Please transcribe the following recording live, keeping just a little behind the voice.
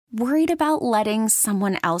Worried about letting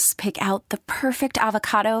someone else pick out the perfect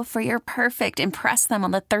avocado for your perfect impress them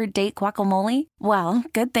on the third date guacamole? Well,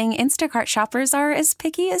 good thing Instacart shoppers are as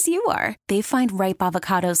picky as you are. They find ripe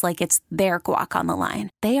avocados like it's their guac on the line.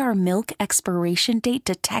 They are milk expiration date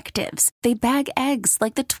detectives. They bag eggs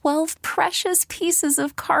like the 12 precious pieces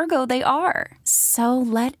of cargo they are. So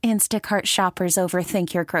let Instacart shoppers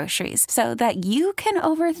overthink your groceries so that you can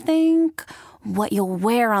overthink what you'll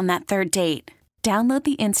wear on that third date. Download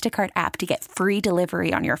the Instacart app to get free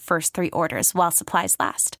delivery on your first 3 orders while supplies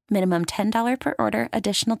last. Minimum $10 per order.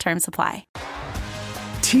 Additional terms apply.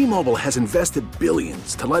 T-Mobile has invested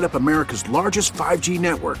billions to light up America's largest 5G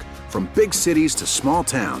network, from big cities to small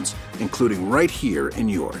towns, including right here in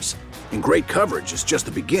yours. And great coverage is just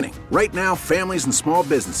the beginning. Right now, families and small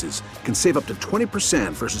businesses can save up to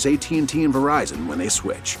 20% versus AT&T and Verizon when they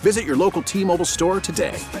switch. Visit your local T-Mobile store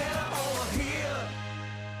today.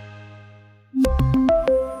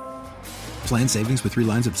 Plan savings with 3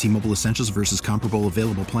 lines of T-Mobile Essentials versus comparable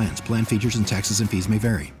available plans. Plan features and taxes and fees may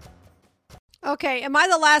vary. Okay, am I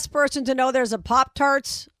the last person to know there's a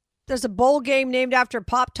Pop-Tarts? There's a bowl game named after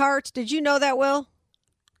Pop-Tarts. Did you know that, Will?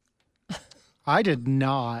 I did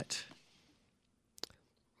not.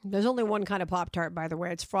 There's only one kind of Pop-Tart, by the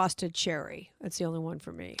way. It's frosted cherry. That's the only one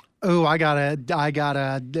for me. Oh, I gotta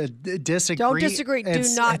disagree. Don't disagree. Do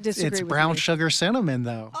not disagree. It's with brown me. sugar cinnamon,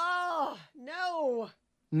 though. Oh, no.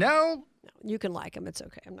 No. You can like them. It's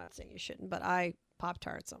okay. I'm not saying you shouldn't, but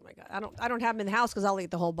Pop-Tarts, oh my God. I don't have them in the house because I'll eat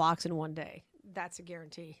the whole box in one day. That's a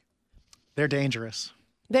guarantee. They're dangerous.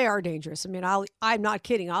 They are dangerous. I mean, I'm not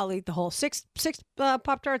kidding. I'll eat the whole six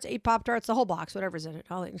Pop-Tarts, 8 Pop-Tarts, the whole box, whatever's in it.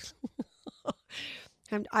 I'll eat.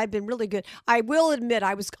 I've been really good. I will admit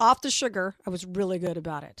I was off the sugar. I was really good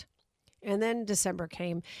about it. And then December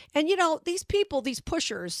came. And, you know, these people, these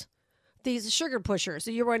pushers, these sugar pushers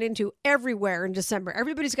that you run into everywhere in December.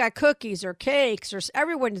 Everybody's got cookies or cakes, or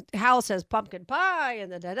everyone's house has pumpkin pie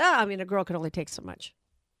and da-da-da. I mean, a girl can only take so much.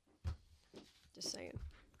 Just saying.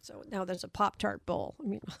 So now there's a Pop-Tart bowl. I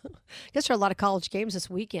mean, I guess there are a lot of college games this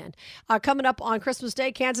weekend. Coming up on Christmas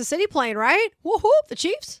Day, Kansas City playing, right? Woo-hoo, the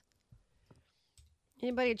Chiefs.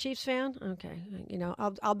 Anybody a Chiefs fan? Okay. You know,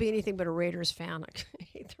 I'll be anything but a Raiders fan. I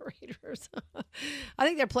hate the Raiders. I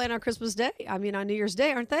think they're playing on Christmas Day. I mean, on New Year's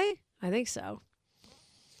Day, aren't they? I think so.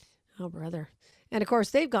 Oh, brother. And, of course,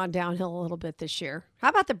 they've gone downhill a little bit this year. How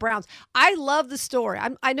about the Browns? I love the story.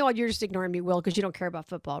 I know you're just ignoring me, Will, because you don't care about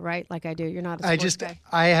football, right? Like I do. You're not a sports guy.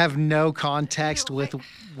 I have no context with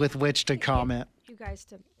which to comment. You guys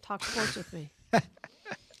to talk sports with me.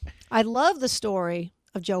 I love the story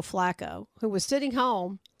of Joe Flacco, who was sitting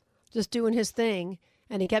home just doing his thing,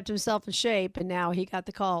 and he kept himself in shape, and now he got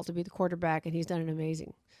the call to be the quarterback, and he's done an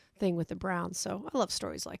amazing thing with the Browns. So I love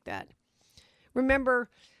stories like that. Remember,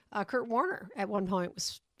 Kurt Warner at one point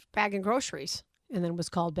was bagging groceries and then was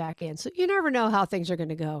called back in. So you never know how things are going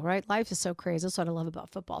to go, right? Life is so crazy. That's what I love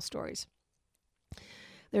about football stories.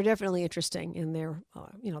 They're definitely interesting, and they're,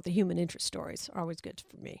 the human interest stories are always good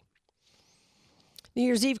for me. New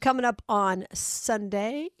Year's Eve coming up on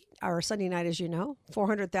Sunday, or Sunday night, as you know.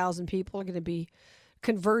 400,000 people are going to be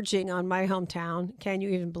converging on my hometown. Can you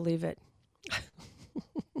even believe it?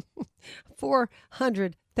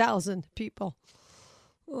 400,000 people.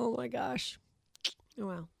 Oh, my gosh.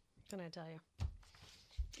 Well, can I tell you?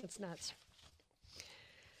 It's nuts.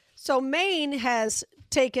 So Maine has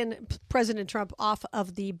taken President Trump off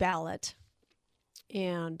of the ballot.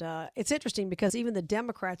 And it's interesting because even the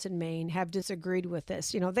Democrats in Maine have disagreed with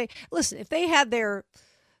this. You know, if they had their,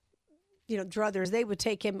 druthers, they would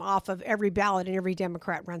take him off of every ballot in every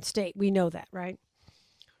Democrat-run state. We know that, right?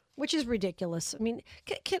 Which is ridiculous. I mean,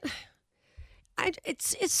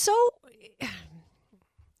 it's so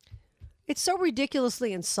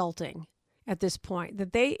ridiculously insulting at this point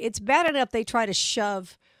that it's bad enough they try to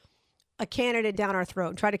shove a candidate down our throat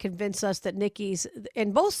and try to convince us that Nikki's,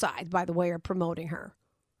 and both sides, by the way, are promoting her,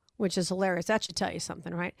 which is hilarious. That should tell you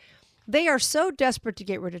something, right? They are so desperate to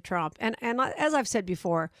get rid of Trump. And as I've said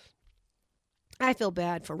before, I feel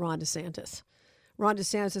bad for Ron DeSantis. Ron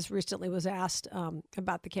DeSantis recently was asked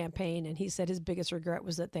about the campaign, and he said his biggest regret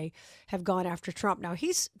was that they have gone after Trump. Now,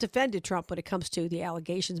 he's defended Trump when it comes to the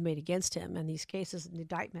allegations made against him and these cases and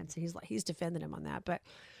indictments. And he's defended him on that. But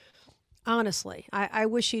honestly, I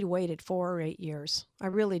wish he'd waited 4 or 8 years. I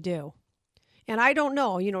really do. And I don't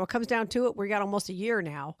know. It comes down to it. We got almost a year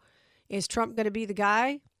now. Is Trump going to be the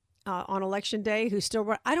guy on Election Day who's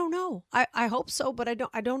still? I don't know. I hope so, but I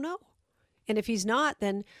don't know. And if he's not,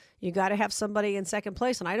 then you got to have somebody in second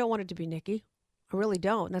place. And I don't want it to be Nikki. I really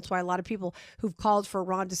don't. And that's why a lot of people who've called for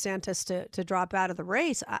Ron DeSantis to drop out of the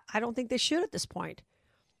race, I don't think they should at this point.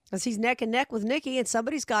 Because he's neck and neck with Nikki, and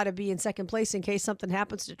somebody's got to be in second place in case something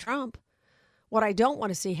happens to Trump. What I don't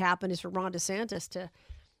want to see happen is for Ron DeSantis to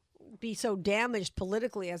be so damaged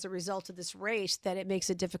politically as a result of this race that it makes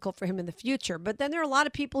it difficult for him in the future. But then there are a lot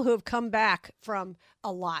of people who have come back from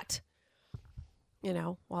a lot.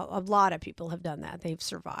 Well, a lot of people have done that. They've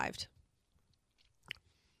survived.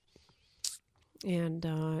 And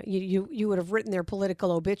you would have written their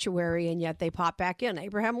political obituary, and yet they pop back in.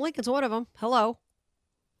 Abraham Lincoln's one of them. Hello.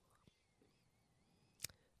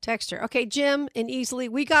 Texter. Okay, Jim and Easley,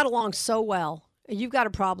 we got along so well. You've got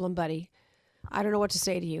a problem, buddy. I don't know what to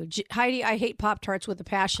say to you. Heidi, I hate Pop-Tarts with a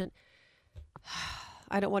passion.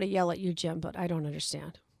 I don't want to yell at you, Jim, but I don't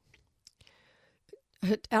understand.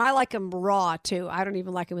 And I like them raw, too. I don't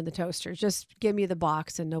even like them in the toaster. Just give me the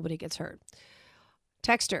box and nobody gets hurt.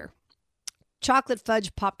 Texter. Chocolate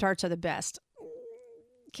fudge Pop-Tarts are the best.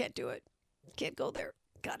 Can't do it. Can't go there.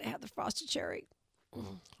 Got to have the frosted cherry.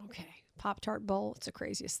 Okay. Pop-Tart bowl. It's the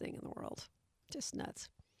craziest thing in the world. Just nuts.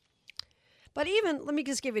 But even, let me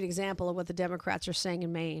just give you an example of what the Democrats are saying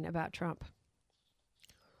in Maine about Trump.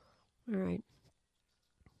 All right.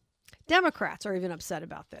 Democrats are even upset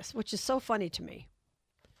about this, which is so funny to me.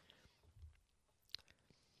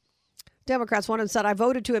 Democrats, one of them said, I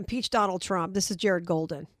voted to impeach Donald Trump. This is Jared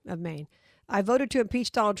Golden of Maine. I voted to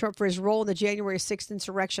impeach Donald Trump for his role in the January 6th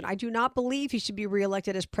insurrection. I do not believe he should be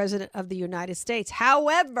reelected as president of the United States.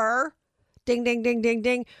 However, ding, ding, ding, ding,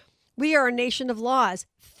 ding, we are a nation of laws.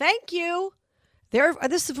 Thank you.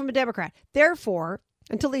 This is from a Democrat. Therefore,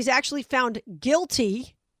 until he's actually found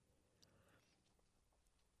guilty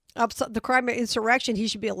of the crime of insurrection, he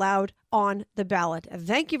should be allowed on the ballot.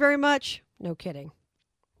 Thank you very much. No kidding.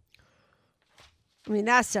 I mean,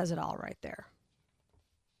 that says it all right there.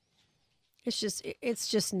 It's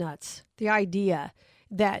just nuts. The idea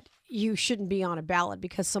that you shouldn't be on a ballot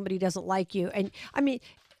because somebody doesn't like you. And I mean,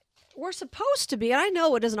 we're supposed to be, and I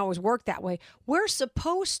know it doesn't always work that way. We're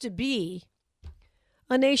supposed to be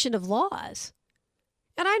a nation of laws.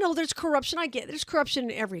 And I know there's corruption. There's corruption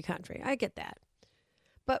in every country. I get that.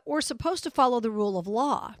 But we're supposed to follow the rule of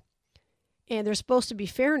law. And there's supposed to be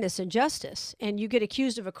fairness and justice. And you get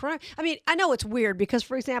accused of a crime. I mean, I know it's weird because,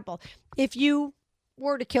 for example, if you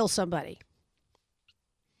were to kill somebody,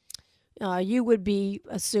 you would be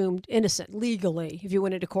assumed innocent legally. If you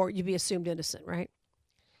went into court, you'd be assumed innocent, right?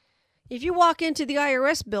 If you walk into the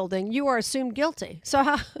IRS building, you are assumed guilty.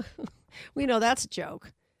 So we know that's a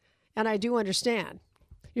joke. And I do understand.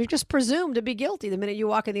 You're just presumed to be guilty the minute you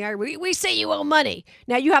walk in the IRS. We say you owe money.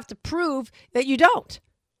 Now you have to prove that you don't.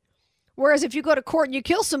 Whereas if you go to court and you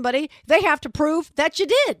kill somebody, they have to prove that you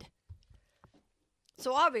did.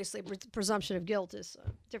 So obviously, presumption of guilt is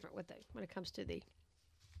different when it comes to the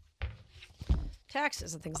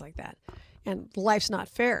taxes and things like that. And life's not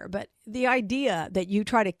fair. But the idea that you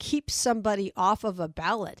try to keep somebody off of a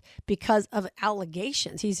ballot because of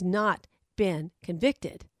allegations, he's not been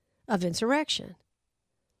convicted of insurrection.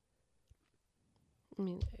 I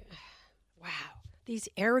mean, wow. These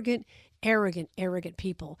arrogant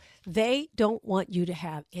people, they don't want you to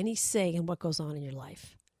have any say in what goes on in your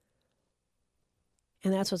life.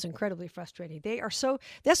 And that's what's incredibly frustrating.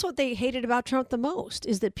 That's what they hated about Trump the most,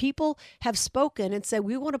 is that people have spoken and said,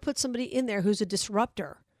 we want to put somebody in there who's a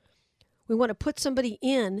disruptor. We want to put somebody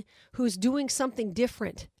in who's doing something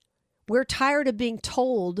different. We're tired of being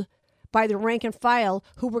told by the rank and file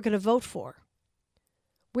who we're going to vote for.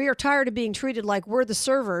 We are tired of being treated like we're the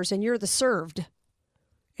servers and you're the served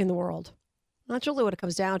in the world. That's really what it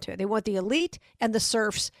comes down to. They want the elite and the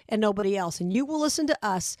serfs and nobody else. And you will listen to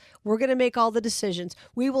us. We're going to make all the decisions.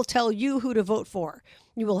 We will tell you who to vote for.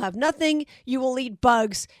 You will have nothing. You will eat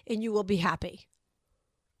bugs and you will be happy.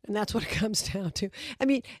 And that's what it comes down to. I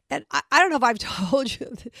mean, and I don't know if I've told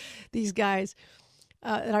you these guys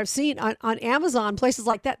that I've seen on Amazon, places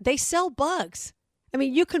like that, they sell bugs. I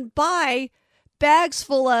mean, you can buy bags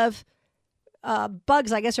full of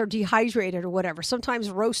bugs, I guess, are dehydrated or whatever, sometimes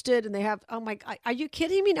roasted, and they have, oh my, are you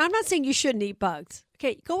kidding me? I'm not saying you shouldn't eat bugs.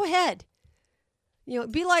 Okay, go ahead.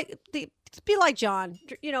 Be like John,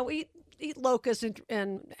 eat locusts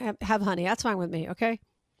and have honey. That's fine with me, okay?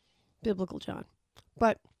 Biblical John.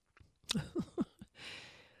 But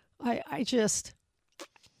I just,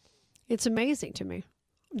 it's amazing to me.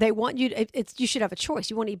 They want you to, you should have a choice.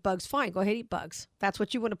 You want to eat bugs, fine, go ahead, eat bugs. That's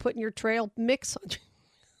what you want to put in your trail mix.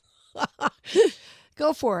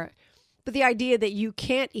 Go for it. But the idea that you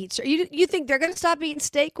can't eat, so you think they're going to stop eating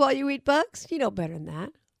steak while you eat bugs? You know better than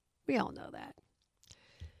that. We all know that.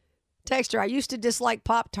 Texter, I used to dislike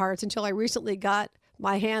Pop-Tarts until I recently got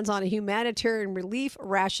my hands on a humanitarian relief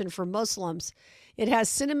ration for Muslims. It has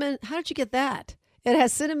cinnamon. How did you get that? It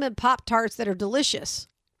has cinnamon Pop-Tarts that are delicious.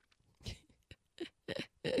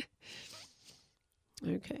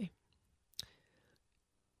 Okay.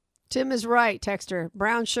 Tim is right, texter.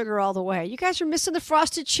 Brown sugar all the way. You guys are missing the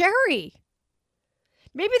frosted cherry.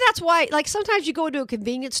 Maybe that's why, like, sometimes you go into a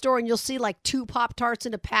convenience store and you'll see like 2 Pop-Tarts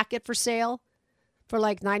in a packet for sale for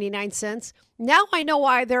like 99 cents. Now I know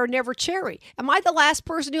why they're never cherry. Am I the last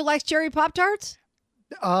person who likes cherry Pop-Tarts?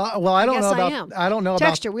 Well, I don't know about. I don't know about.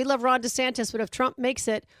 Texture. We love Ron DeSantis, but if Trump makes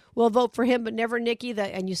it, we'll vote for him, but never Nikki.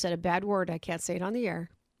 And you said a bad word. I can't say it on the air,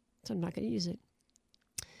 so I'm not going to use it.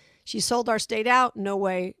 She sold our state out. No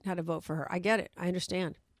way how to vote for her. I get it. I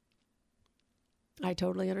understand. I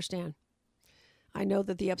totally understand. I know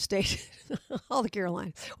that the upstate, all the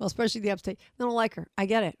Carolinas, well, especially the upstate, they don't like her. I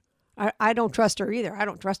get it. I don't trust her either. I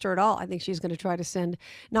don't trust her at all. I think she's going to try to send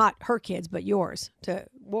not her kids, but yours to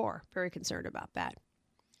war. Very concerned about that.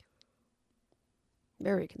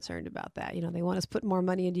 Very concerned about that. You know, they want us to put more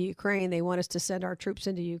money into Ukraine. They want us to send our troops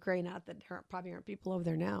into Ukraine. Not that there probably aren't people over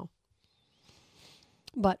there now.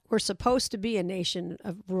 But we're supposed to be a nation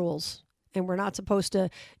of rules. And we're not supposed to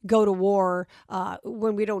go to war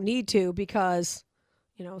when we don't need to because,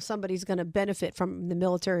 you know, somebody's going to benefit from the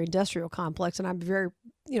military-industrial complex. And I'm very,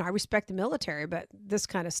 you know, I respect the military, but this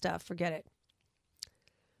kind of stuff, forget it.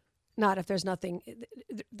 Not if there's nothing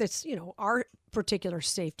that's, you know, our particular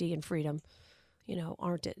safety and freedom, you know,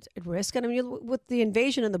 aren't at risk. And I mean, with the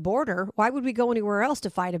invasion of the border, why would we go anywhere else to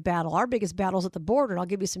fight a battle? Our biggest battle's at the border. And I'll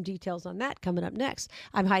give you some details on that coming up next.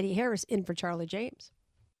 I'm Heidi Harris, in for Charlie James.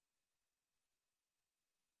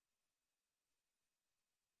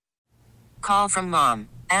 Call from mom.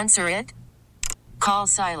 Answer it. Call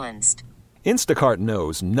silenced. Instacart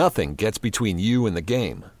knows nothing gets between you and the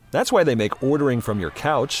game. That's why they make ordering from your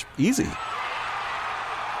couch easy.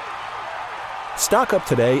 Stock up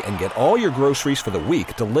today and get all your groceries for the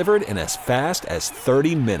week delivered in as fast as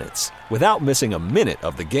 30 minutes without missing a minute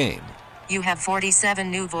of the game. You have 47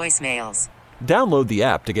 new voicemails. Download the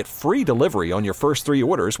app to get free delivery on your first 3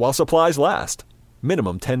 orders while supplies last.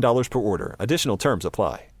 Minimum $10 per order. Additional terms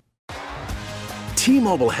apply.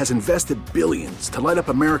 T-Mobile has invested billions to light up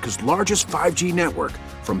America's largest 5G network,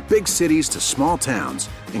 from big cities to small towns,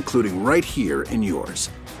 including right here in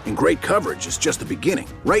yours. And great coverage is just the beginning.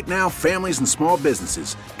 Right now, families and small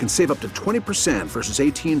businesses can save up to 20% versus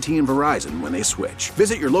AT&T and Verizon when they switch.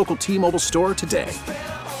 Visit your local T-Mobile store today.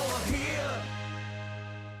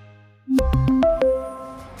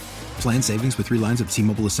 Plan savings with 3 lines of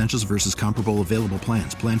T-Mobile Essentials versus comparable available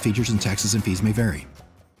plans. Plan features and taxes and fees may vary.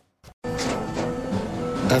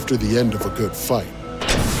 After the end of a good fight,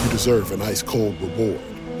 you deserve an ice-cold reward.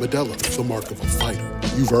 Modelo is the mark of a fighter.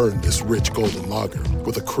 You've earned this rich golden lager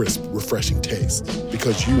with a crisp, refreshing taste.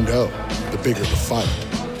 Because you know, the bigger the fight,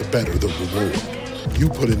 the better the reward. You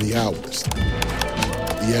put in the hours,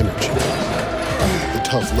 the energy, the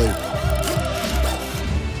tough labor.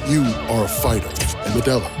 You are a fighter, and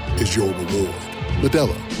Modelo is your reward.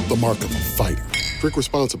 Modelo, the mark of a fighter. Drink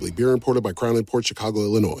responsibly. Beer imported by Crown Imports, Chicago,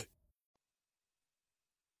 Illinois.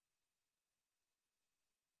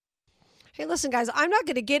 Hey, listen, guys, I'm not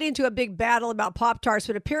going to get into a big battle about Pop-Tarts,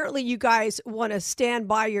 but apparently you guys want to stand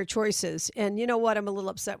by your choices. And you know what? I'm a little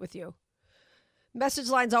upset with you. Message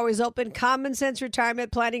line's always open. Common Sense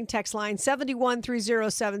Retirement Planning text line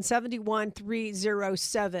 71307,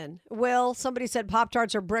 71307. Will, somebody said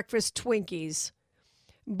Pop-Tarts are breakfast Twinkies.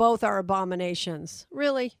 Both are abominations.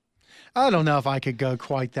 Really? I don't know if I could go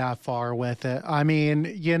quite that far with it. I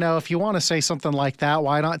mean, you know, if you want to say something like that,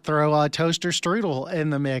 why not throw a toaster strudel in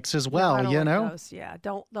the mix as well, I don't you like know? Those. Yeah,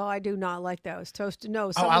 don't, though I do not like those.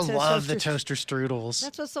 No. Oh, I love the toaster strudels.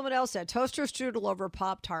 That's what someone else said. Toaster strudel over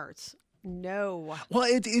Pop-Tarts. No. Well,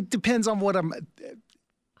 it depends on what I'm...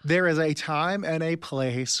 There is a time and a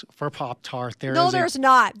place for Pop-Tart. There's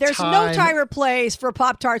not. There's no time or place for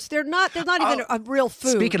Pop-Tarts. They're not even a real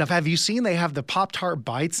food. Speaking of, have you seen they have the Pop-Tart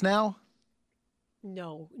bites now?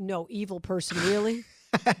 No, evil person, really?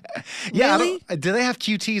 Yeah, really? Do they have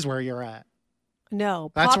QTs where you're at?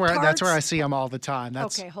 No. That's where I see them all the time.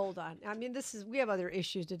 Okay, hold on. I mean, we have other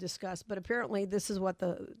issues to discuss, but apparently this is what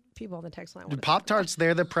the people on the text line want. Pop-Tarts,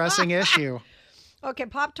 they're the pressing issue. Okay,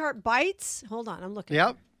 Pop-Tart bites. Hold on, I'm looking.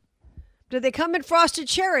 Yep. Do they come in frosted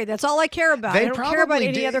cherry? That's all I care about. I don't care about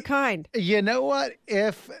any other kind. You know what?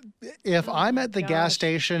 If I'm at the gas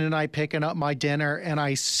station and I'm picking up my dinner and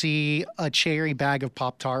I see a cherry bag of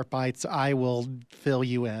Pop-Tart bites, I will fill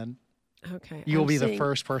you in. Okay. You'll be the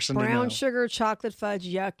first person to know. Brown sugar, chocolate fudge,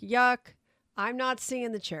 yuck. I'm not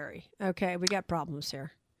seeing the cherry. Okay, we got problems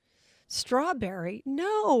here. Strawberry?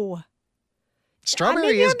 No.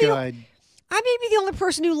 Strawberry is good. I may be the only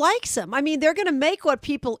person who likes them. I mean, they're going to make what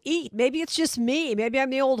people eat. Maybe it's just me. Maybe I'm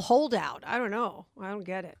the old holdout. I don't know. I don't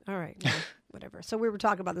get it. All right. whatever. So we were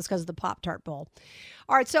talking about this because of the Pop-Tart bowl.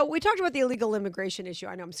 All right, so we talked about the illegal immigration issue.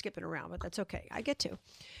 I know I'm skipping around, but that's okay. I get to.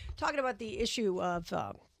 Talking about the issue of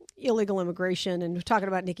illegal immigration and talking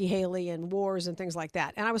about Nikki Haley and wars and things like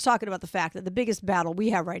that. And I was talking about the fact that the biggest battle we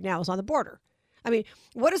have right now is on the border. I mean,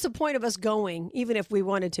 what is the point of us going, even if we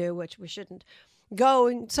wanted to, which we shouldn't,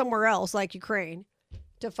 going somewhere else like Ukraine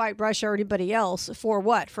to fight Russia or anybody else for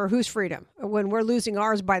what? For whose freedom? When we're losing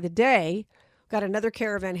ours by the day. Got another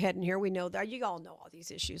caravan heading here. We know that. You all know all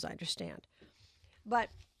these issues, I understand. But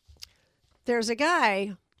there's a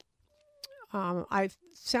guy I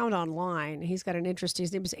found online. He's got an interest.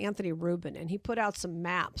 His name is Anthony Rubin, and he put out some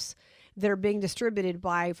maps that are being distributed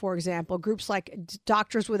by, for example, groups like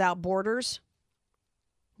Doctors Without Borders.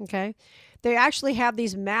 Okay? They actually have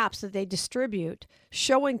these maps that they distribute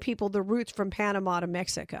showing people the routes from Panama to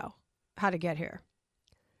Mexico, how to get here.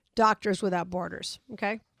 Doctors Without Borders.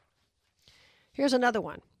 Okay? Here's another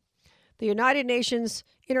one. The United Nations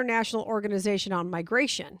International Organization on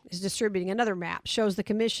Migration is distributing another map. Shows the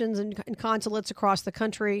commissions and consulates across the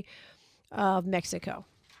country of Mexico.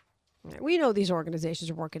 We know these organizations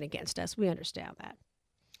are working against us. We understand that.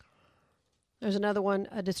 There's another one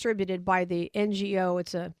distributed by the NGO.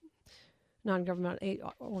 It's a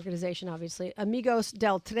non-governmental organization, obviously. Amigos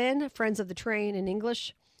del Tren, Friends of the Train in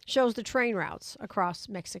English, shows the train routes across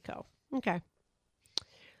Mexico. Okay.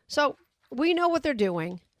 So we know what they're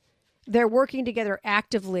doing. They're working together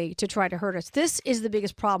actively to try to hurt us. This is the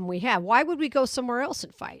biggest problem we have. Why would we go somewhere else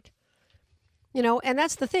and fight? You know, and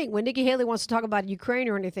that's the thing. When Nikki Haley wants to talk about Ukraine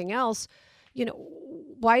or anything else, you know,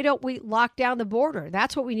 why don't we lock down the border?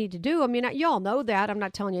 That's what we need to do. I mean, you all know that. I'm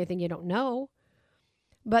not telling you anything you don't know.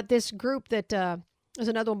 But this group that there's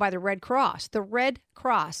another one by the Red Cross. The Red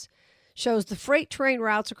Cross shows the freight train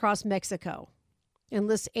routes across Mexico and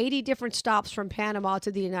lists 80 different stops from Panama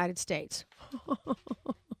to the United States.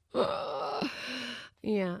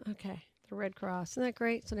 Yeah, okay. The Red Cross. Isn't that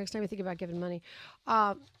great? So next time you think about giving money.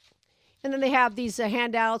 And then they have these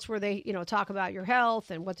handouts where they, you know, talk about your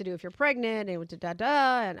health and what to do if you're pregnant and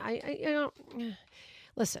da-da-da. And I you know,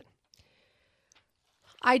 listen,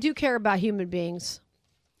 I do care about human beings,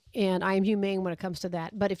 and I am humane when it comes to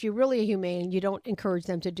that. But if you're really humane, you don't encourage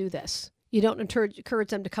them to do this. You don't encourage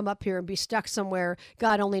them to come up here and be stuck somewhere,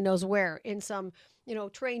 God only knows where, in some, you know,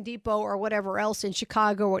 train depot or whatever else in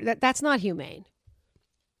Chicago. That's not humane.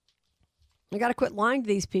 We got to quit lying to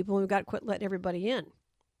these people, and we've got to quit letting everybody in.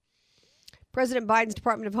 President Biden's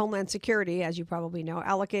Department of Homeland Security, as you probably know,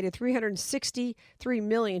 allocated $363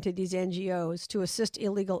 million to these NGOs to assist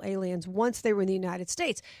illegal aliens once they were in the United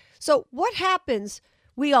States. So what happens?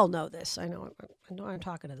 We all know this. I know I'm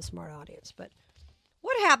talking to the smart audience, but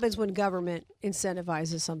what happens when government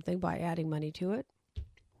incentivizes something by adding money to it?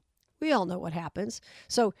 We all know what happens.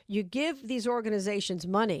 So you give these organizations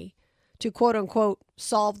money to, quote unquote,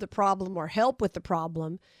 solve the problem or help with the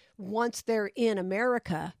problem once they're in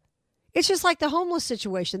America. It's just like the homeless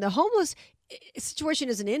situation. The homeless situation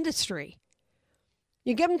is an industry.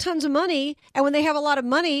 You give them tons of money, and when they have a lot of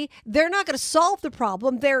money, they're not going to solve the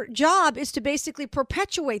problem. Their job is to basically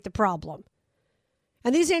perpetuate the problem.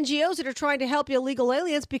 And these NGOs that are trying to help illegal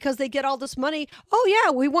aliens because they get all this money, oh,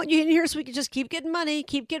 yeah, we want you in here so we can just keep getting money,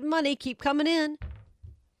 keep coming in.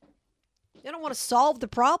 They don't want to solve the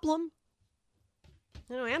problem.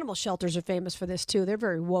 You know, animal shelters are famous for this, too. They're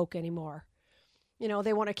very woke anymore. You know,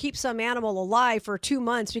 they want to keep some animal alive for 2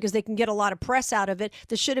 months because they can get a lot of press out of it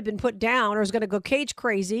that should have been put down or is going to go cage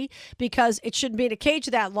crazy because it shouldn't be in a cage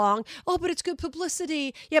that long. Oh, but it's good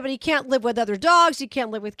publicity. Yeah, but he can't live with other dogs. He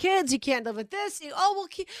can't live with kids. He can't live with this.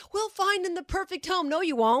 We'll find him the perfect home. No,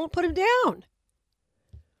 you won't. Put him down.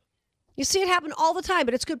 You see it happen all the time,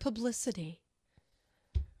 but it's good publicity.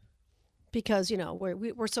 Because, you know,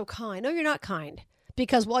 we're so kind. No, you're not kind.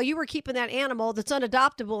 Because while you were keeping that animal that's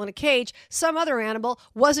unadoptable in a cage, some other animal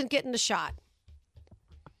wasn't getting a shot.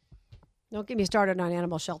 Don't get me started on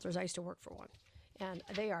animal shelters. I used to work for one. And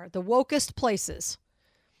they are the wokest places.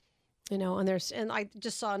 You know, and I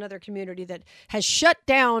just saw another community that has shut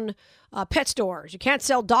down pet stores. You can't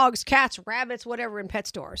sell dogs, cats, rabbits, whatever in pet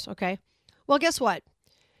stores, okay? Well, guess what?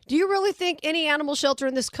 Do you really think any animal shelter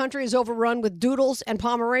in this country is overrun with doodles and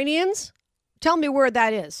Pomeranians? Tell me where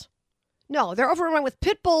that is. No, they're overrun with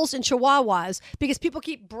pit bulls and chihuahuas because people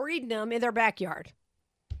keep breeding them in their backyard.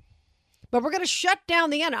 But we're going to shut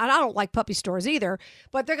down the animal. I don't like puppy stores either,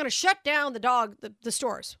 but they're going to shut down the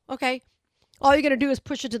stores, okay? All you're going to do is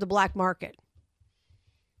push it to the black market.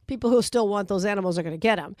 People who still want those animals are going to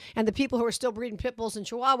get them. And the people who are still breeding pit bulls and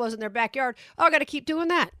chihuahuas in their backyard are going to keep doing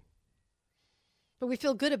that. But we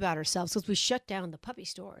feel good about ourselves because we shut down the puppy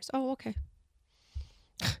stores. Oh, okay.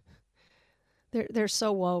 They're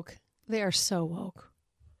so woke. They are so woke.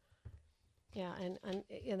 Yeah, and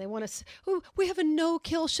they want to. Oh, we have a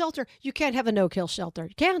no-kill shelter. You can't have a no-kill shelter.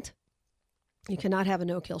 You can't. You cannot have a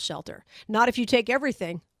no-kill shelter. Not if you take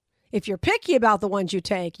everything. If you're picky about the ones you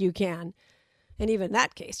take, you can. And even in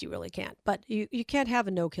that case, you really can't. But you can't have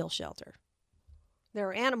a no-kill shelter. There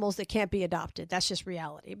are animals that can't be adopted. That's just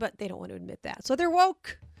reality. But they don't want to admit that. So they're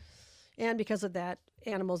woke. And because of that,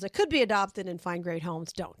 animals that could be adopted and find great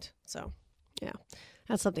homes don't. So, yeah,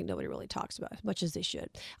 that's something nobody really talks about as much as they should.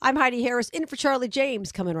 I'm Heidi Harris, in for Charlie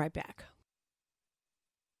James, coming right back.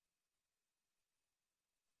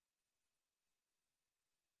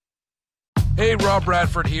 Hey, Rob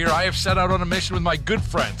Bradford here. I have set out on a mission with my good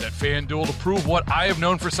friends at FanDuel to prove what I have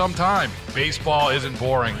known for some time. Baseball isn't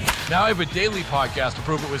boring. Now I have a daily podcast to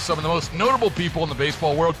prove it with some of the most notable people in the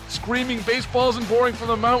baseball world, screaming baseball isn't boring from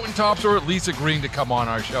the mountaintops, or at least agreeing to come on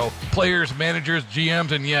our show. Players, managers,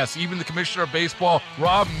 GMs, and yes, even the commissioner of baseball,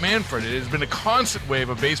 Rob Manfred. It has been a constant wave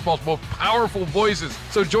of baseball's most powerful voices.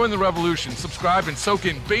 So join the revolution. Subscribe and soak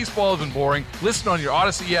in Baseball Isn't Boring. Listen on your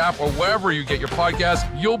Odyssey app or wherever you get your podcasts.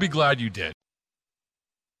 You'll be glad you did.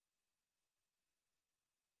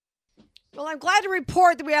 Well, I'm glad to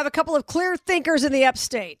report that we have a couple of clear thinkers in the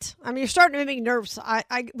upstate. I mean, you're starting to make me nervous.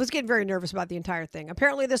 I was getting very nervous about the entire thing.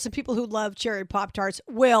 Apparently, there's some people who love cherry Pop-Tarts.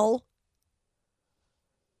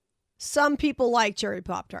 Some people like cherry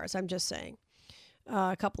Pop-Tarts. I'm just saying.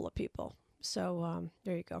 A couple of people. So,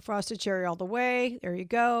 there you go. Frosted cherry all the way. There you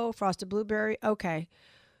go. Frosted blueberry. Okay.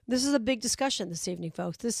 This is a big discussion this evening,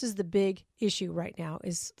 folks. This is the big issue right now,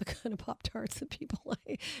 is the kind of Pop-Tarts that people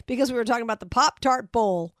like. Because we were talking about the Pop-Tart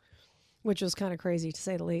Bowl, which was kind of crazy, to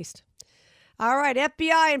say the least. All right,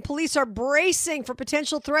 FBI and police are bracing for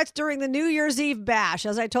potential threats during the New Year's Eve bash.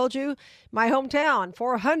 As I told you, my hometown,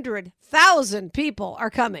 400,000 people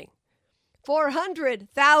are coming.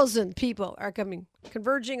 400,000 people are coming,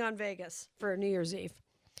 converging on Vegas for New Year's Eve.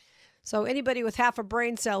 So anybody with half a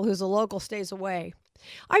brain cell who's a local stays away.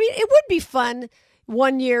 I mean, it would be fun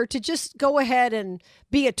one year to just go ahead and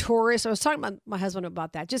be a tourist. I was talking about my husband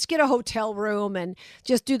about that. Just get a hotel room and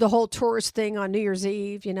just do the whole tourist thing on New Year's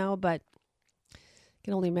Eve, but I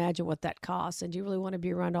can only imagine what that costs. And do you really want to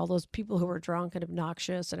be around all those people who are drunk and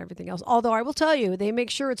obnoxious and everything else? Although I will tell you, they make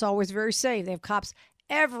sure it's always very safe. They have cops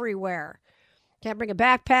everywhere. Can't bring a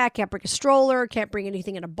backpack, can't bring a stroller, can't bring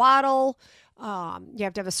anything in a bottle. You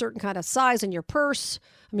have to have a certain kind of size in your purse.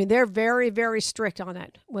 I mean, they're very, very strict on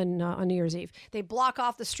it when on New Year's Eve. They block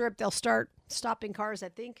off the strip. They'll start stopping cars, I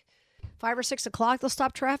think, 5 or 6 o'clock. They'll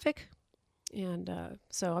stop traffic. And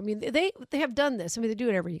so, I mean, they have done this. I mean, they do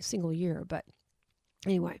it every single year. But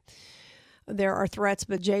anyway, there are threats.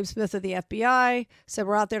 But James Smith of the FBI said,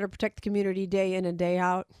 we're out there to protect the community day in and day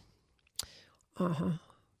out.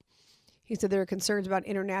 He said there are concerns about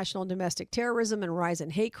international and domestic terrorism and rise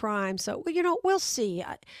in hate crime. So, we'll see.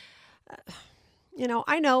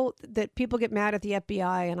 I know that people get mad at the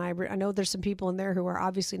FBI, and I know there's some people in there who are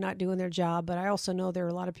obviously not doing their job, but I also know there are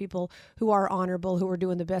a lot of people who are honorable, who are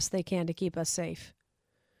doing the best they can to keep us safe.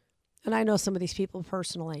 And I know some of these people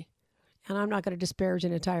personally, and I'm not going to disparage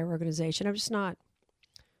an entire organization. I'm just not.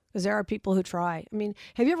 Because there are people who try. I mean,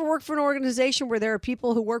 have you ever worked for an organization where there are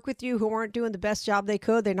people who work with you who aren't doing the best job they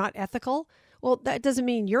could? They're not ethical? Well, that doesn't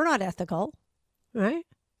mean you're not ethical, right?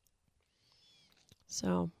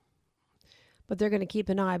 So, but they're going to keep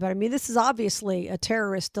an eye. But I mean, this is obviously a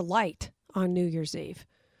terrorist delight on New Year's Eve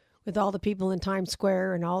with all the people in Times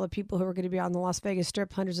Square and all the people who are going to be on the Las Vegas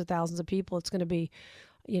Strip, hundreds of thousands of people. It's going to be,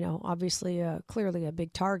 obviously clearly a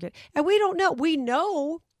big target. And we don't know. We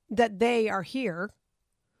know that they are here.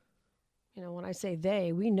 When I say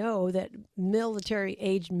they, we know that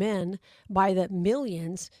military-aged men by the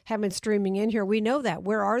millions have been streaming in here. We know that.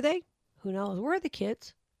 Where are they? Who knows? Where are the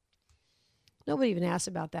kids? Nobody even asks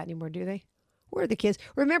about that anymore, do they? Where are the kids?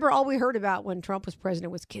 Remember, all we heard about when Trump was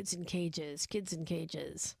president was kids in cages, kids in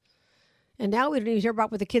cages. And now we don't even hear about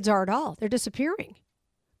what the kids are at all. They're disappearing.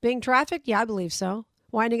 Being trafficked? Yeah, I believe so.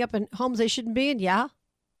 Winding up in homes they shouldn't be in? Yeah.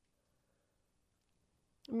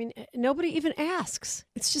 I mean, nobody even asks.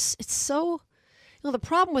 It's so, the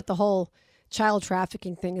problem with the whole child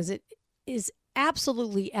trafficking thing is it is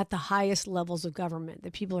absolutely at the highest levels of government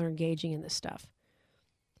that people are engaging in this stuff.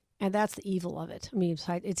 And that's the evil of it. I mean,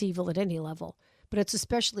 it's evil at any level, but it's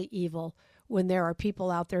especially evil when there are people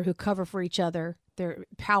out there who cover for each other. They're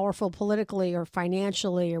powerful politically or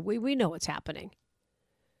financially, or we know what's happening.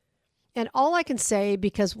 And all I can say,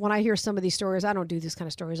 because when I hear some of these stories, I don't do these kind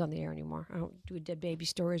of stories on the air anymore. I don't do dead baby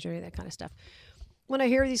stories or any of that kind of stuff. When I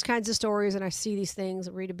hear these kinds of stories and I see these things,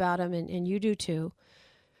 read about them, and you do too,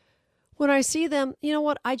 when I see them, you know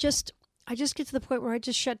what? I just get to the point where I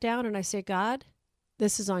just shut down and I say, God,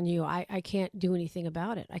 this is on you. I can't do anything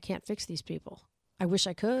about it. I can't fix these people. I wish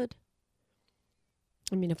I could.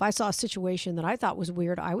 I mean, if I saw a situation that I thought was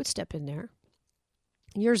weird, I would step in there.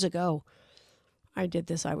 Years ago, I did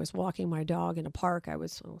this. I was walking my dog in a park. It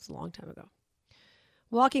was a long time ago.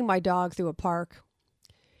 Walking my dog through a park,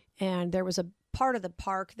 and there was a part of the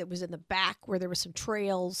park that was in the back where there were some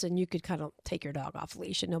trails, and you could kind of take your dog off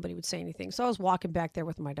leash, and nobody would say anything. So I was walking back there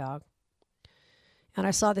with my dog, and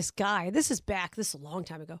I saw this guy. This is a long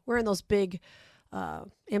time ago, wearing those big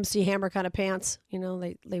MC Hammer kind of pants. You know,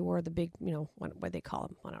 they wore the big, you know, what they call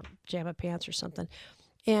them, I don't know, pajama pants or something.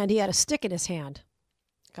 And he had a stick in his hand,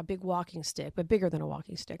 like a big walking stick, but bigger than a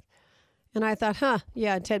walking stick. And I thought,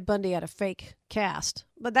 yeah, Ted Bundy had a fake cast.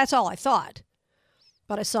 But that's all I thought.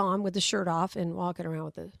 But I saw him with the shirt off and walking around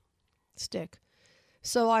with the stick.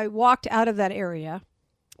 So I walked out of that area,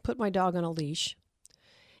 put my dog on a leash,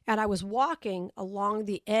 and I was walking along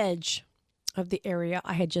the edge of the area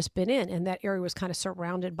I had just been in. And that area was kind of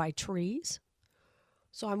surrounded by trees.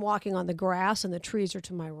 So I'm walking on the grass, and the trees are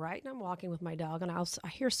to my right, and I'm walking with my dog, and I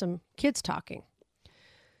hear some kids talking.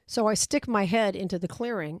 So I stick my head into the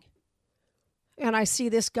clearing, and I see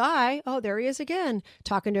this guy, oh, there he is again,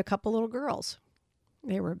 talking to a couple little girls.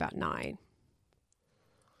 They were about 9.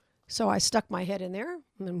 So I stuck my head in there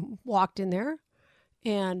and then walked in there.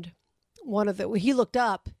 And he looked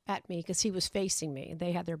up at me because he was facing me.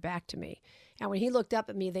 They had their back to me. And when he looked up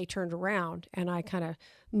at me, they turned around, and I kind of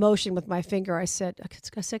motioned with my finger. I said,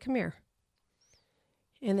 come here.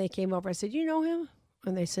 And they came over. I said, you know him?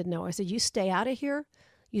 And they said, no. I said, you stay out of here.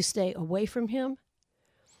 You stay away from him.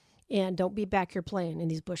 And don't be back here playing in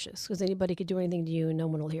these bushes, because anybody could do anything to you and no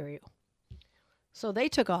one will hear you. So they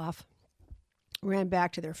took off, ran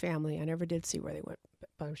back to their family. I never did see where they went,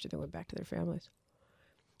 but I'm sure they went back to their families.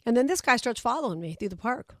 And then this guy starts following me through the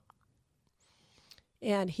park.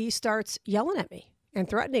 And he starts yelling at me and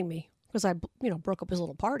threatening me because I, broke up his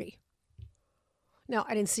little party. Now,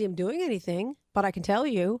 I didn't see him doing anything, but I can tell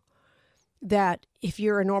you that if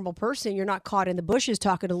you're a normal person, you're not caught in the bushes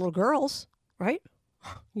talking to little girls, right?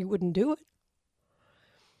 You wouldn't do it.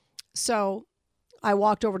 So I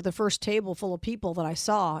walked over to the first table full of people that I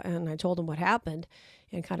saw, and I told them what happened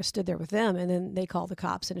and kind of stood there with them. And then they called the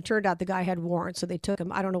cops, and it turned out the guy had warrants, so they took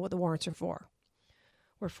him. I don't know what the warrants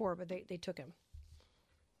were for, but they took him.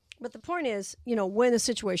 But the point is, when a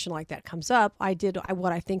situation like that comes up, I did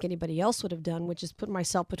what I think anybody else would have done, which is put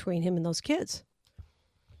myself between him and those kids.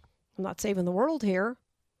 I'm not saving the world here,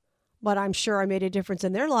 but I'm sure I made a difference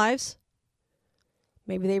in their lives.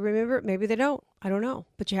 Maybe they remember it, maybe they don't. I don't know,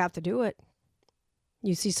 but you have to do it.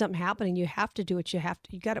 You see something happening, you have to do it. You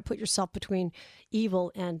got to put yourself between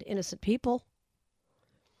evil and innocent people.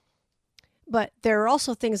 But there are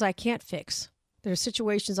also things I can't fix. There are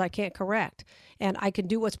situations I can't correct. And I can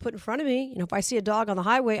do what's put in front of me. If I see a dog on the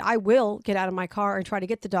highway, I will get out of my car and try to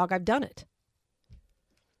get the dog. I've done it.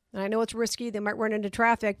 And I know it's risky. They might run into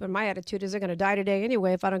traffic, but my attitude is they're going to die today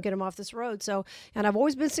anyway if I don't get them off this road. And I've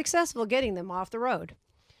always been successful getting them off the road.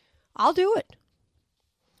 I'll do it.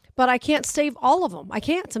 But I can't save all of them. I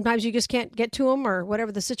can't. Sometimes you just can't get to them or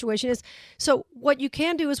whatever the situation is. So what you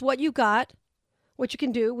can do is what you got, what you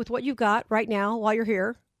can do with what you've got right now while you're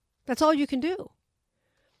here. That's all you can do.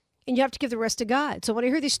 And you have to give the rest to God. So when I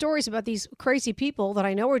hear these stories about these crazy people that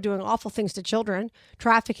I know are doing awful things to children,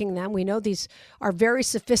 trafficking them, we know these are very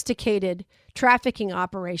sophisticated trafficking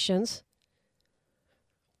operations.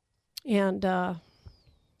 And,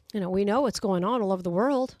 we know what's going on all over the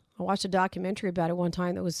world. I watched a documentary about it one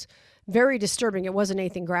time that was very disturbing. It wasn't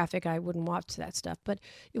anything graphic. I wouldn't watch that stuff. But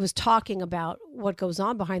it was talking about what goes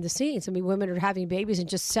on behind the scenes. I mean, women are having babies and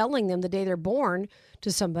just selling them the day they're born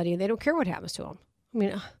to somebody, and they don't care what happens to them. I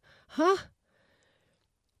mean,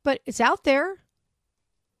 But it's out there.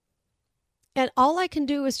 And all I can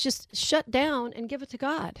do is just shut down and give it to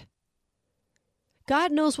God.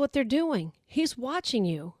 God knows what they're doing. He's watching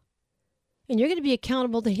you. And you're going to be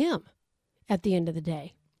accountable to him at the end of the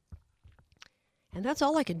day. And that's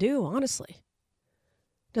all I can do, honestly.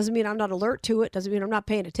 Doesn't mean I'm not alert to it. Doesn't mean I'm not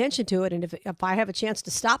paying attention to it. And if I have a chance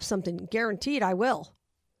to stop something, guaranteed I will.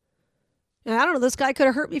 And I don't know, this guy could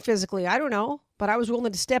have hurt me physically. I don't know. But I was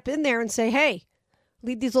willing to step in there and say, hey,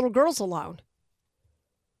 leave these little girls alone.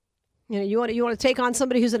 You want to take on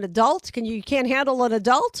somebody who's an adult? You can't handle an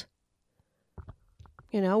adult?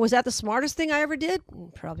 Was that the smartest thing I ever did?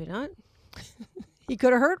 Probably not. He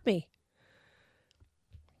could have hurt me.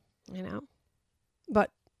 But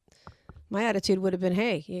my attitude would have been,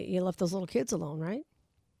 hey, you left those little kids alone, right?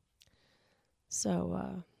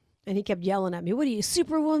 So, and he kept yelling at me, what are you,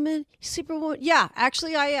 Superwoman? Superwoman? Yeah,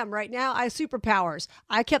 actually I am right now. I have superpowers.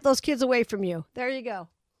 I kept those kids away from you. There you go.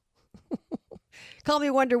 Call me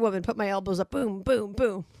Wonder Woman. Put my elbows up. Boom, boom,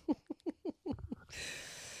 boom.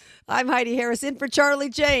 I'm Heidi Harris in for Charlie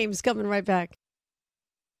James. Coming right back.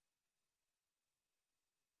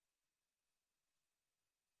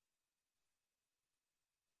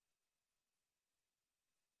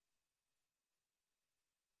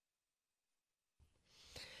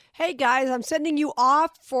 Hey guys, I'm sending you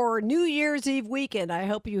off for New Year's Eve weekend. I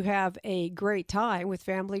hope you have a great time with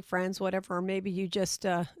family, friends, whatever. Or maybe you just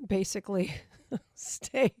basically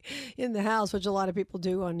stay in the house, which a lot of people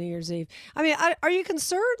do on New Year's Eve. I mean, are you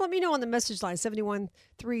concerned? Let me know on the message line,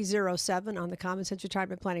 71307 on the Common Sense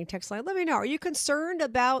Retirement Planning text line. Let me know. Are you concerned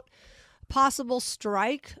about a possible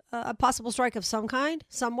strike of some kind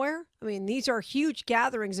somewhere? I mean, these are huge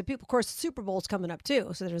gatherings of people. Of course, the Super Bowl's coming up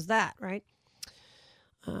too, so there's that, right?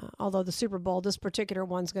 Although the Super Bowl, this particular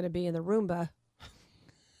one's going to be in the Roomba.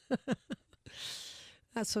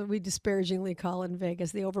 That's what we disparagingly call it in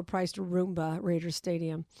Vegas, the overpriced Roomba Raiders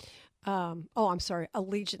Stadium. I'm sorry,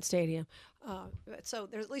 Allegiant Stadium. So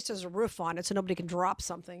at least there's a roof on it so nobody can drop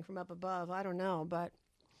something from up above. I don't know, but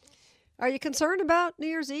are you concerned about New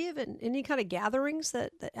Year's Eve and any kind of gatherings?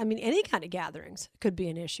 Any kind of gatherings could be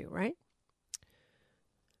an issue, right?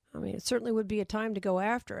 I mean, it certainly would be a time to go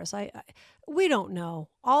after us. We don't know.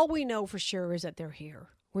 All we know for sure is that they're here.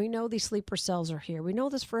 We know these sleeper cells are here. We know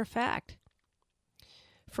this for a fact.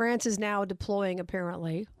 France is now deploying,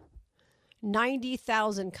 apparently,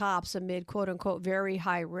 90,000 cops amid, quote unquote, very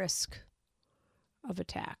high risk of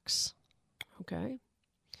attacks. Okay.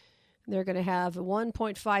 They're going to have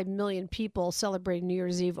 1.5 million people celebrating New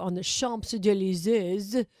Year's Eve on the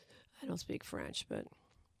Champs-Élysées. I don't speak French, but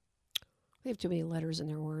they have too many letters in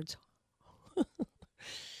their words.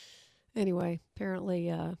 Anyway,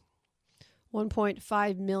 apparently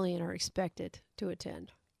 1.5 million are expected to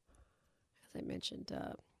attend. As I mentioned,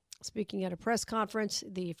 speaking at a press conference,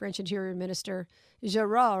 the French Interior Minister,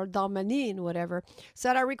 Gérald Darmanin,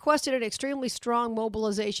 said, I requested an extremely strong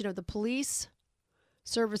mobilization of the police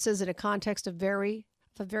services in a context of a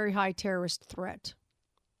very high terrorist threat.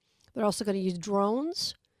 They're also going to use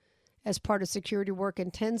drones as part of security work,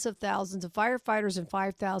 and tens of thousands of firefighters and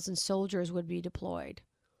 5,000 soldiers would be deployed.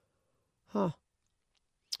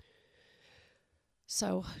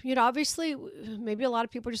 So, obviously, maybe a lot of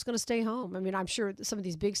people are just going to stay home. I mean, I'm sure some of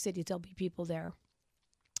these big cities, there'll be people there.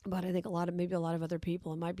 But I think maybe a lot of other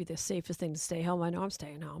people, it might be the safest thing to stay home. I know I'm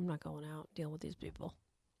staying home. I'm not going out and dealing with these people.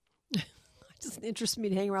 It doesn't interest me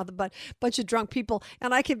to hang around with a bunch of drunk people,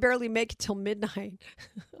 and I can barely make it till midnight.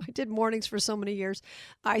 I did mornings for so many years.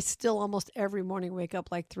 I still almost every morning wake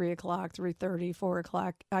up like 3 o'clock, 3:30, 4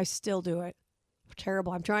 o'clock. I still do it.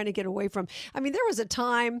 Terrible. I'm trying to get away from. I mean, there was a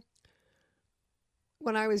time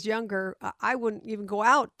when I was younger, I wouldn't even go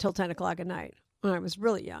out till 10 o'clock at night when I was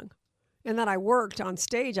really young. And then I worked on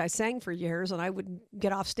stage. I sang for years, and I would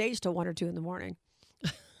get off stage till 1 or 2 in the morning.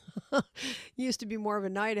 Used to be more of a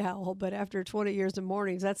night owl, but after 20 years of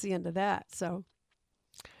mornings, that's the end of that. So,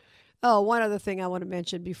 one other thing I want to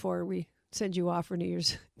mention before we send you off for New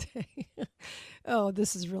Year's Day.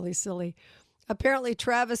 This is really silly. Apparently,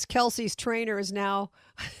 Travis Kelce's trainer is now...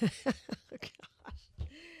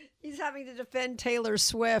 He's having to defend Taylor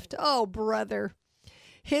Swift. Oh, brother.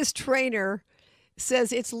 His trainer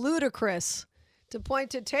says it's ludicrous to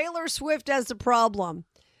point to Taylor Swift as the problem.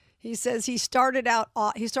 He says he started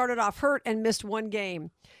off hurt and missed one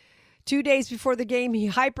game. 2 days before the game, he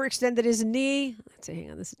hyperextended his knee. Let's see,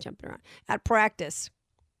 hang on, this is jumping around. At practice.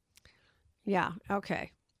 Yeah,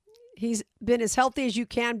 okay. He's been as healthy as you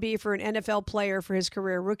can be for an NFL player for his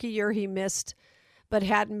career. Rookie year, he missed, but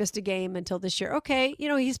hadn't missed a game until this year. Okay,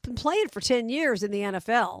 he's been playing for 10 years in the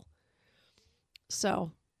NFL.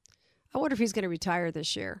 So I wonder if he's going to retire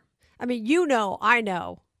this year. I mean, I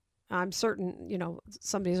know. I'm certain,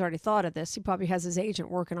 somebody's already thought of this. He probably has his agent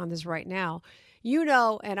working on this right now.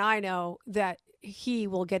 And I know that he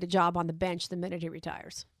will get a job on the bench the minute he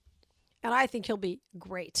retires. And I think he'll be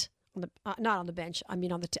great. Not on the bench, I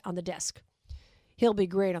mean on the desk. He'll be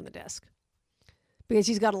great on the desk. Because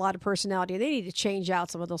he's got a lot of personality. They need to change out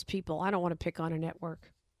some of those people. I don't want to pick on a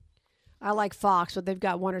network. I like Fox, but they've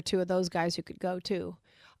got 1 or 2 of those guys who could go too.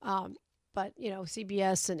 But,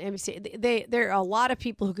 CBS and NBC, there are a lot of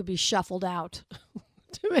people who could be shuffled out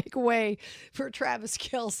to make way for Travis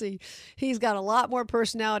Kelce. He's got a lot more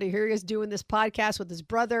personality. Here he is doing this podcast with his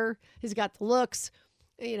brother. He's got the looks.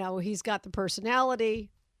 He's got the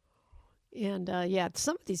personality. And,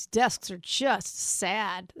 some of these desks are just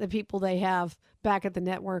sad, the people they have back at the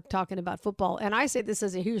network talking about football. And I say this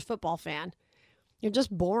as a huge football fan. You're just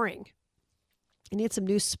boring. You need some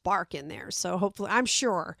new spark in there. So hopefully, I'm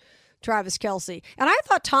sure Travis Kelce. And I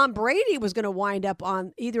thought Tom Brady was going to wind up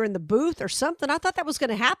on either in the booth or something. I thought that was going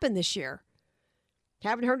to happen this year.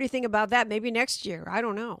 Haven't heard anything about that. Maybe next year. I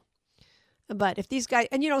don't know. But if these guys,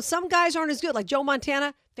 and some guys aren't as good. Like Joe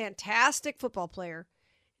Montana, fantastic football player.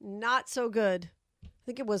 Not so good. I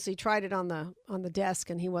think it was he tried it on the desk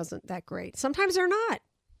and he wasn't that great. Sometimes they're not.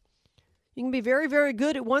 You can be very, very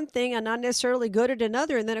good at one thing and not necessarily good at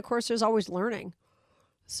another. And then, of course, there's always learning.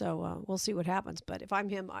 So we'll see what happens. But if I'm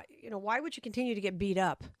him, why would you continue to get beat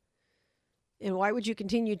up? And why would you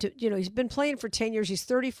continue to, he's been playing for 10 years. He's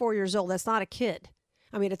 34 years old. That's not a kid.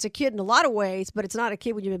 I mean, it's a kid in a lot of ways, but it's not a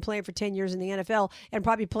kid when you've been playing for 10 years in the NFL and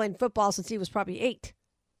probably playing football since he was probably 8.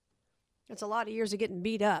 That's a lot of years of getting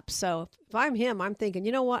beat up. So if I'm him, I'm thinking,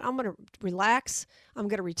 you know what? I'm going to relax. I'm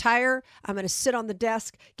going to retire. I'm going to sit on the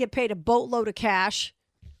desk, get paid a boatload of cash,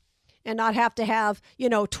 and not have to have,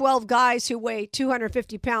 12 guys who weigh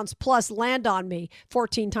 250 pounds plus land on me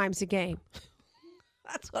 14 times a game.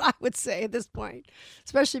 That's what I would say at this point,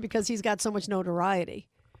 especially because he's got so much notoriety.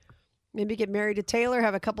 Maybe get married to Taylor,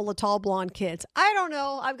 have a couple of tall blonde kids. I don't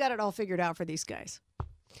know. I've got it all figured out for these guys.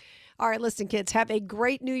 All right, listen, kids, have a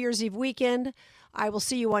great New Year's Eve weekend. I will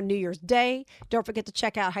see you on New Year's Day. Don't forget to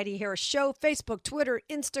check out Heidi Harris Show, Facebook, Twitter,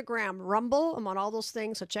 Instagram, Rumble. I'm on all those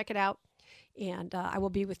things, so check it out. And I will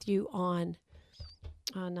be with you on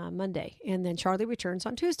Monday. And then Charlie returns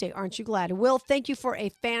on Tuesday. Aren't you glad? Will, thank you for a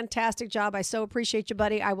fantastic job. I so appreciate you,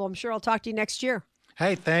 buddy. I'm sure I'll talk to you next year.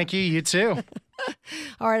 Hey, thank you. You too.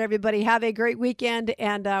 All right, everybody, have a great weekend.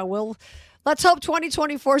 And let's hope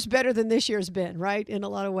 2024 is better than this year's been, right? In a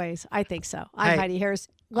lot of ways. I think so. I'm Heidi Harris.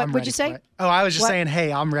 What would you say? Oh, I was just saying,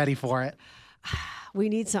 hey, I'm ready for it. We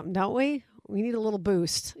need something, don't we? We need a little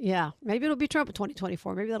boost. Yeah. Maybe it'll be Trump in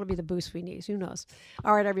 2024. Maybe that'll be the boost we need. Who knows?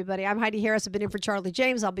 All right, everybody. I'm Heidi Harris. I've been in for Charlie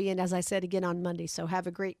James. I'll be in, as I said, again on Monday. So have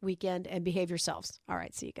a great weekend and behave yourselves. All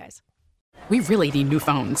right. See you guys. We really need new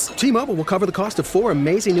phones. T-Mobile will cover the cost of 4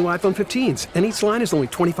 amazing new iPhone 15s, and each line is only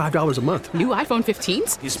 $25 a month. New iPhone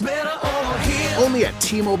 15s? It's better over here. Only at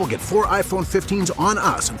T-Mobile, get 4 iPhone 15s on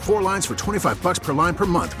us and 4 lines for $25 per line per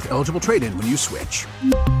month with eligible trade-in when you switch.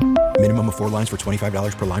 Minimum of 4 lines for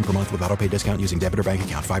 $25 per line per month with autopay discount using debit or bank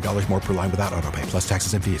account. $5 more per line without autopay, plus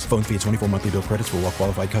taxes and fees. Phone fee at 24 monthly bill credits for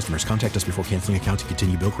well-qualified customers. Contact us before canceling account to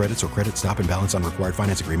continue bill credits or credit stop and balance on required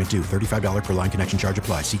finance agreement due. $35 per line connection charge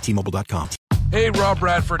applies. See T-Mobile.com. Hey, Rob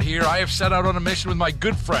Bradford here. I have set out on a mission with my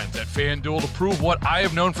good friends at FanDuel to prove what I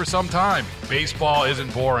have known for some time. Baseball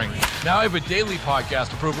isn't boring. Now I have a daily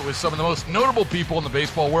podcast to prove it with some of the most notable people in the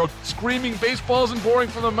baseball world, screaming baseball isn't boring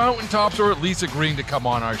from the mountaintops, or at least agreeing to come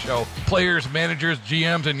on our show. Players, managers,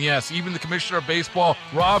 GMs, and yes, even the commissioner of baseball,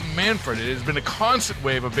 Rob Manfred. It has been a constant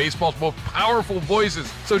wave of baseball's most powerful voices.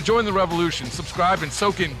 So join the revolution. Subscribe and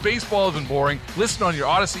soak in Baseball Isn't Boring. Listen on your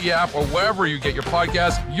Odyssey app or wherever you get your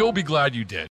podcasts. You'll be glad you did.